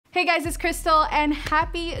Hey guys, it's Krystal and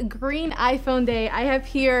happy green iPhone day. I have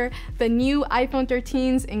here the new iPhone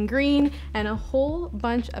 13s in green and a whole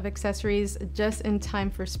bunch of accessories just in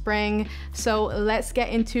time for spring. So let's get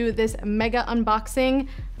into this mega unboxing.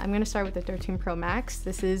 I'm gonna start with the 13 Pro Max.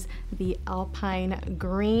 This is the Alpine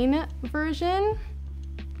green version.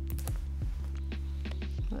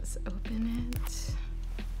 Let's open it.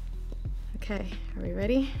 Okay, are we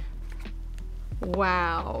ready?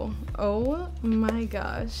 Wow, oh my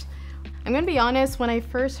gosh. I'm gonna be honest, when I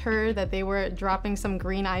first heard that they were dropping some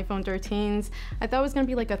green iPhone 13s, I thought it was gonna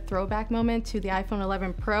be like a throwback moment to the iPhone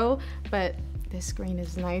 11 Pro, but this green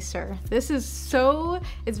is nicer. This is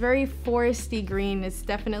it's very foresty green. It's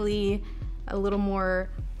definitely a little more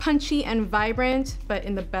punchy and vibrant, but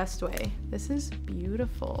in the best way. This is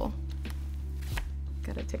beautiful.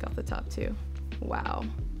 Gotta take off the top too. Wow.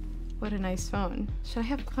 What a nice phone. Should I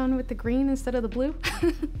have gone with the green instead of the blue?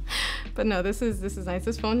 But no, this is nice.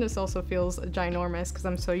 This phone just also feels ginormous because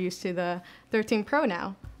I'm so used to the 13 Pro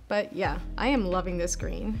now. But yeah, I am loving this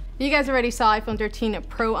green. You guys already saw iPhone 13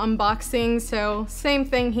 Pro unboxing, so same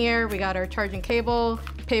thing here. We got our charging cable,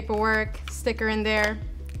 paperwork, sticker in there,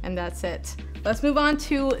 and that's it. Let's move on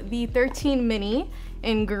to the 13 mini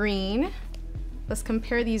in green. Let's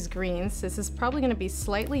compare these greens. This is probably gonna be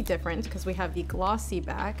slightly different because we have the glossy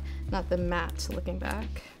back, not the matte looking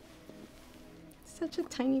back. Such a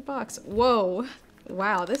tiny box. Whoa,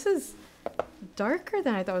 wow, this is darker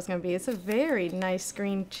than I thought it was gonna be. It's a very nice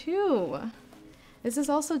green too. This is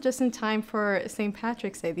also just in time for St.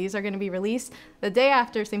 Patrick's Day. These are gonna be released the day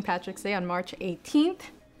after St. Patrick's Day on March 18th.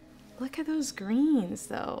 Look at those greens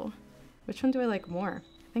though. Which one do I like more?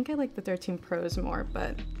 I think I like the 13 Pros more,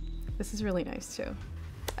 but this is really nice too.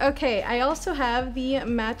 Okay, I also have the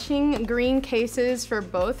matching green cases for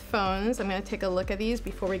both phones. I'm gonna take a look at these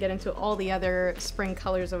before we get into all the other spring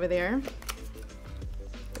colors over there.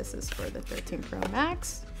 This is for the 13 Pro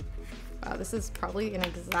Max. Wow, this is probably an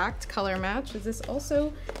exact color match. Is this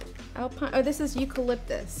also Alpine? Oh, this is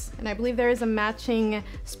eucalyptus. And I believe there is a matching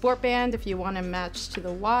sport band if you want to match to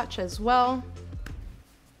the watch as well.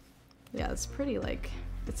 Yeah, it's pretty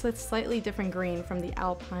it's a slightly different green from the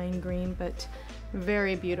Alpine green, but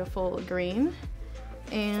very beautiful green.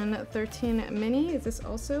 And 13 mini, is this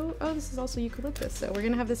also, oh, this is also eucalyptus. So we're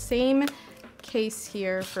gonna have the same case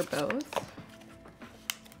here for both.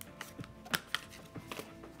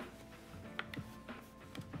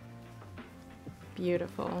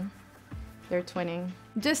 Beautiful. They're twinning.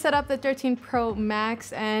 Just set up the 13 Pro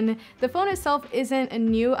Max and the phone itself isn't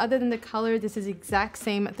new other than the color. This is the exact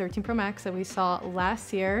same 13 Pro Max that we saw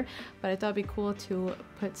last year, but I thought it'd be cool to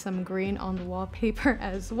put some green on the wallpaper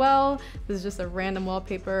as well. This is just a random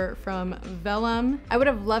wallpaper from Vellum. I would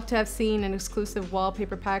have loved to have seen an exclusive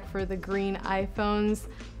wallpaper pack for the green iPhones,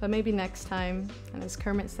 but maybe next time. And as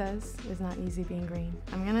Kermit says, it's not easy being green.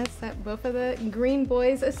 I'm gonna set both of the green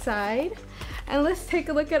boys aside and let's take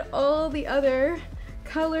a look at all the other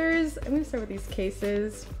colors. I'm gonna start with these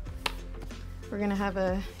cases. We're gonna have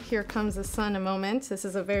a Here Comes the Sun a moment. This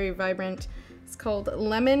is a very vibrant, it's called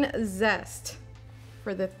Lemon Zest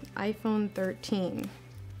for the iPhone 13.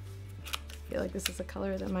 I feel like this is a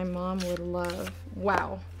color that my mom would love.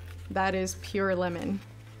 Wow, that is pure lemon.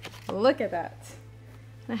 Look at that.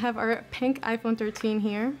 I have our pink iPhone 13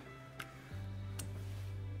 here.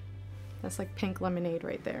 That's like pink lemonade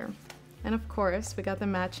right there. And of course, we got the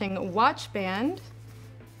matching watch band.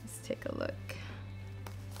 Let's take a look.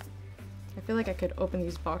 I feel like I could open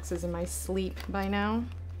these boxes in my sleep by now.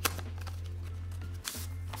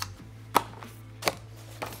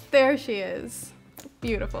 There she is.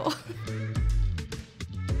 Beautiful.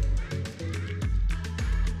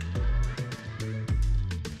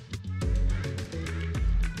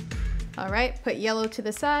 All right, put yellow to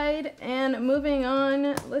the side and moving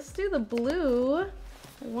on, let's do the blue.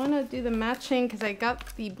 I want to do the matching because I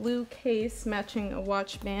got the blue case matching a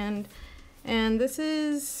watch band, and this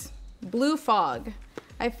is Blue Fog.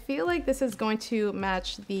 I feel like this is going to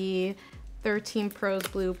match the 13 Pro's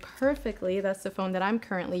blue perfectly. That's the phone that I'm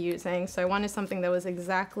currently using, so I wanted something that was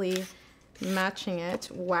exactly matching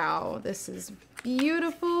it. Wow, this is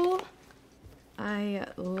beautiful. I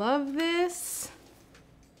love this.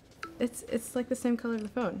 It's like the same color of the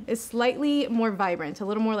phone. It's slightly more vibrant, a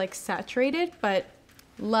little more like saturated, but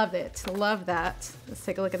love it, love that. Let's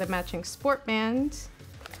take a look at the matching sport band.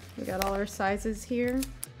 We got all our sizes here.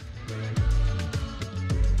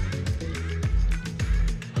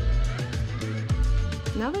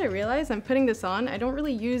 Now that I realize I'm putting this on, I don't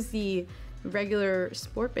really use the regular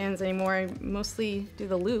sport bands anymore. I mostly do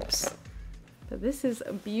the loops. But this is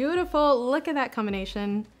beautiful. Look at that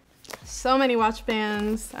combination. So many watch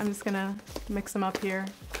bands. I'm just gonna mix them up here.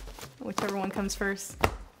 whichever one comes first.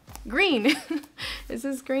 Green. Is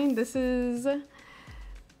this green? This is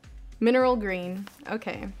mineral green.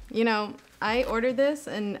 Okay, you know, I ordered this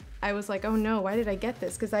and I was like, oh no, why did I get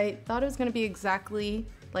this? Because I thought it was gonna be exactly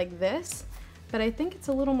like this, but I think it's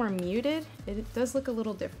a little more muted. It does look a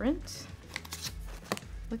little different.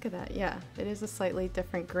 Look at that, yeah, it is a slightly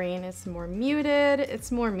different green. It's more muted,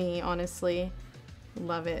 it's more me, honestly.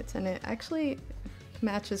 Love it, and it actually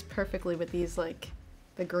matches perfectly with these, like,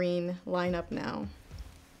 the green lineup now.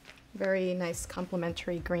 Very nice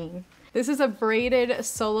complementary green. This is a braided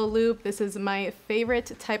solo loop. This is my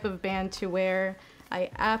favorite type of band to wear. I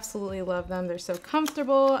absolutely love them. They're so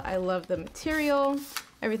comfortable. I love the material.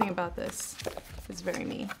 Everything about this is very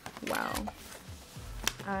me. Wow.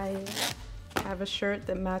 I have a shirt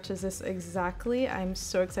that matches this exactly. I'm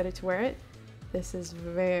so excited to wear it. This is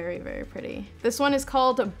very, very pretty. This one is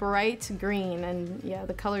called Bright Green, and yeah,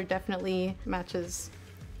 the color definitely matches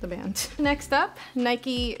the band. Next up,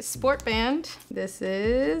 Nike Sport Band. This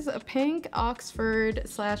is a pink Oxford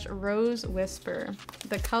 / Rose Whisper.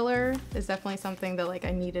 The color is definitely something that like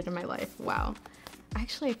I needed in my life. Wow.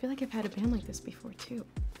 Actually, I feel like I've had a band like this before too.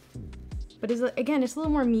 But again, it's a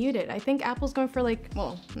little more muted. I think Apple's going for like,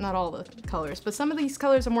 well, not all the colors, but some of these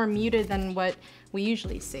colors are more muted than what we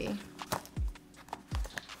usually see.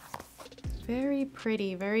 Very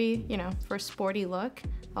pretty, very, you know, for a sporty look.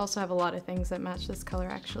 Also have a lot of things that match this color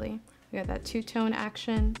actually. We got that two-tone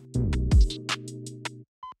action.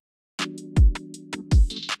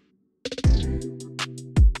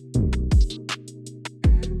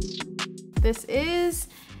 This is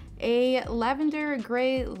a lavender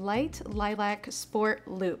gray light lilac sport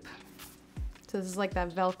loop. So this is like that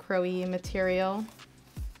Velcro-y material.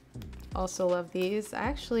 Also love these. I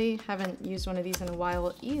actually haven't used one of these in a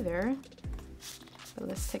while either. But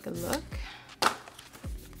let's take a look.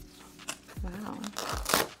 Wow.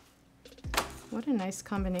 What a nice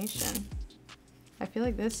combination. I feel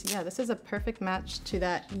like this, yeah, this is a perfect match to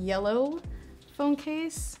that yellow phone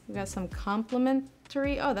case. We got some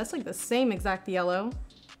complementary, oh, that's like the same exact yellow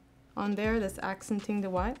on there that's accenting the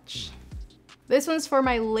watch. This one's for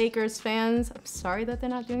my Lakers fans. I'm sorry that they're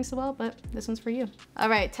not doing so well, but this one's for you. All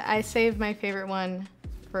right, I saved my favorite one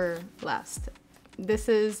for last. This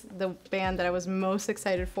is the band that I was most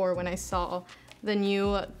excited for when I saw the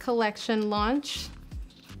new collection launch.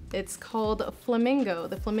 It's called Flamingo,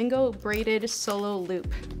 the Flamingo Braided Solo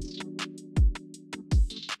Loop.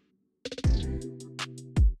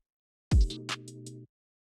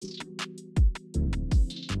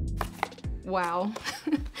 Wow,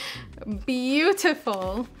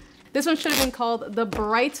 beautiful. This one should have been called the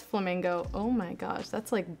Bright Flamingo. Oh my gosh,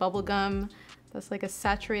 that's like bubblegum. That's like a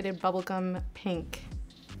saturated bubblegum pink.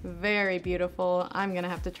 Very beautiful. I'm gonna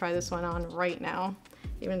have to try this one on right now,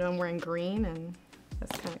 even though I'm wearing green and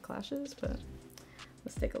that's kind of clashes, but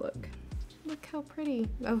let's take a look. Look how pretty.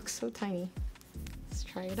 That looks so tiny. Let's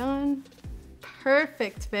try it on.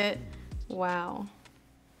 Perfect fit. Wow.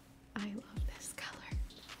 I love this color.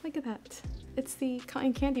 Look at that. It's the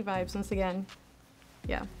cotton candy vibes once again.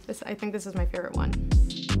 Yeah, I think this is my favorite one.